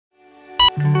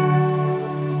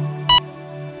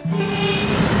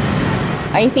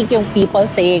I think yung people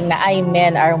saying na ay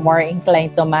men are more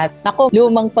inclined to math. Nako,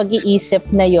 lumang pag-iisip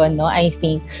na yon, no? I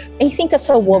think as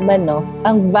a woman, no,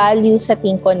 ang value sa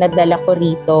tingin ko na dala ko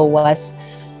rito was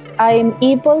I'm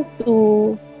able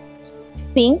to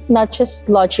think not just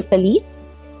logically,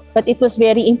 but it was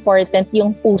very important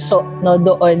yung puso, no,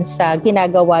 doon sa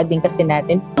ginagawa din kasi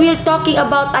natin. We're talking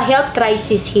about a health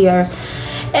crisis here.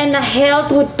 And a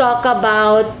health would talk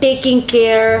about taking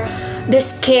care, the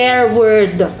scare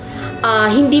word.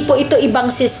 Hindi po ito ibang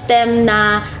system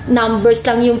na numbers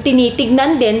lang yung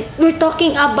tinitignan din. We're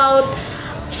talking about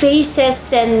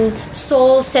faces and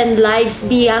souls and lives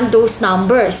beyond those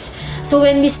numbers. So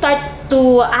when we start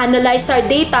to analyze our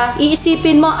data,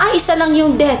 iisipin mo, isa lang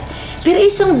yung death. Pero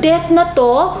isang death na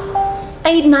to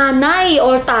ay nanay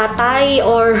or tatay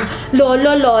or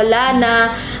lolo-lola na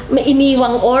may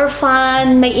iniwang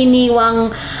orphan, may iniwang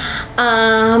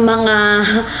mga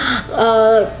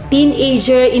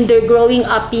teenager in their growing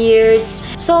up years.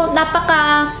 So,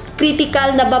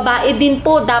 napaka-critical na babae din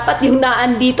po dapat yung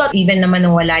naandito. Even naman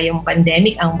nung wala yung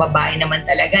pandemic, ang babae naman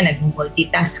talaga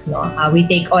nag-multitask, no? We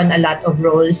take on a lot of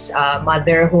roles,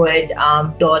 motherhood,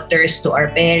 daughters to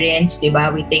our parents, di ba?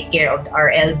 We take care of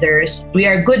our elders. We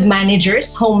are good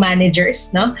managers, home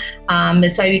managers, no?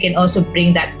 That's why we can also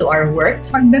bring that to our work.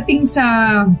 Pagdating sa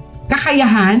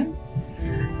kakayahan,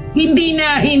 hindi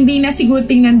na siguro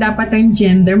tingnan dapat ang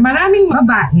gender. Maraming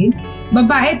babae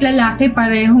at lalaki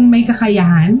parehong may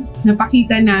kakayahan.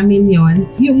 Napakita namin yon.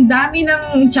 Yung dami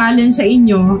ng challenge sa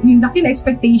inyo, yung laki na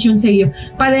expectation sa iyo,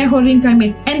 pareho rin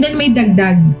kami. And then may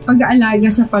dagdag,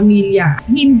 pag-aalaga sa pamilya.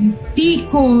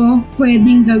 Hindi ko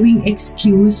pwedeng gawing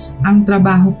excuse ang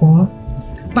trabaho ko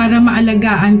para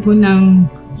maalagaan ko ng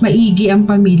maigi ang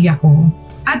pamilya ko.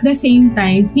 At the same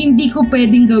time, hindi ko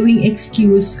pwedeng gawing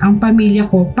excuse ang pamilya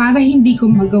ko para hindi ko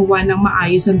magawa ng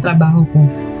maayos ang trabaho ko.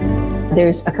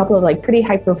 There's a couple of pretty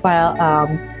high-profile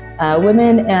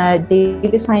women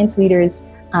data science leaders,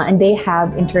 and they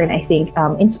have in turn, I think,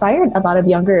 inspired a lot of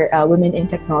younger women in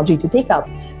technology to take up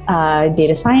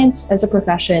data science as a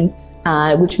profession,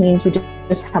 which means we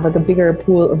just have a bigger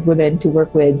pool of women to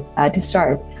work with to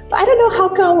start. I don't know how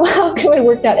come it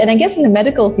worked out. And I guess in the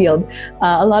medical field,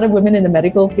 a lot of women in the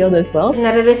medical field as well.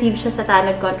 Nare-receive siya sa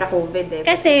tanod kontra COVID.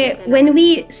 Kasi when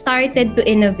we started to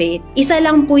innovate, isa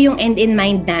lang po yung end in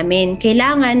mind namin.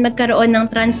 Kailangan magkaroon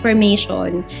ng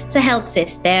transformation sa health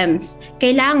systems.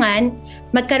 Kailangan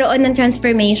magkaroon ng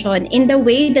transformation in the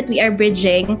way that we are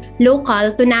bridging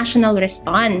local to national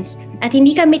response. At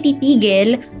hindi kami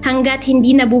titigil hanggat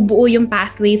hindi nabubuo yung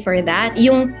pathway for that.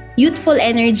 Yung youthful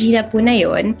energy na po na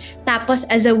yun. Tapos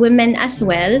as a woman as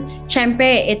well,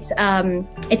 syempre it's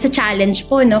a challenge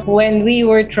po, no? When we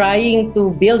were trying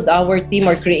to build our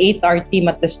team or create our team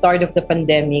at the start of the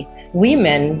pandemic,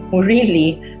 women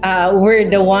really were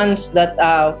the ones that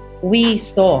we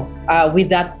saw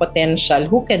with that potential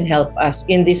who can help us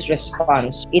in this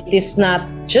response. It is not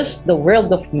just the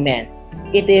world of men.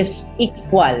 It is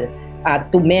equal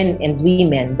to men and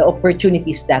women, the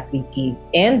opportunities that we give.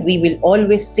 And we will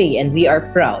always say, and we are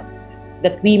proud,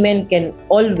 that women can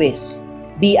always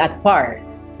be at par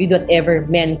with whatever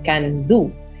men can do.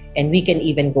 And we can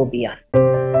even go beyond.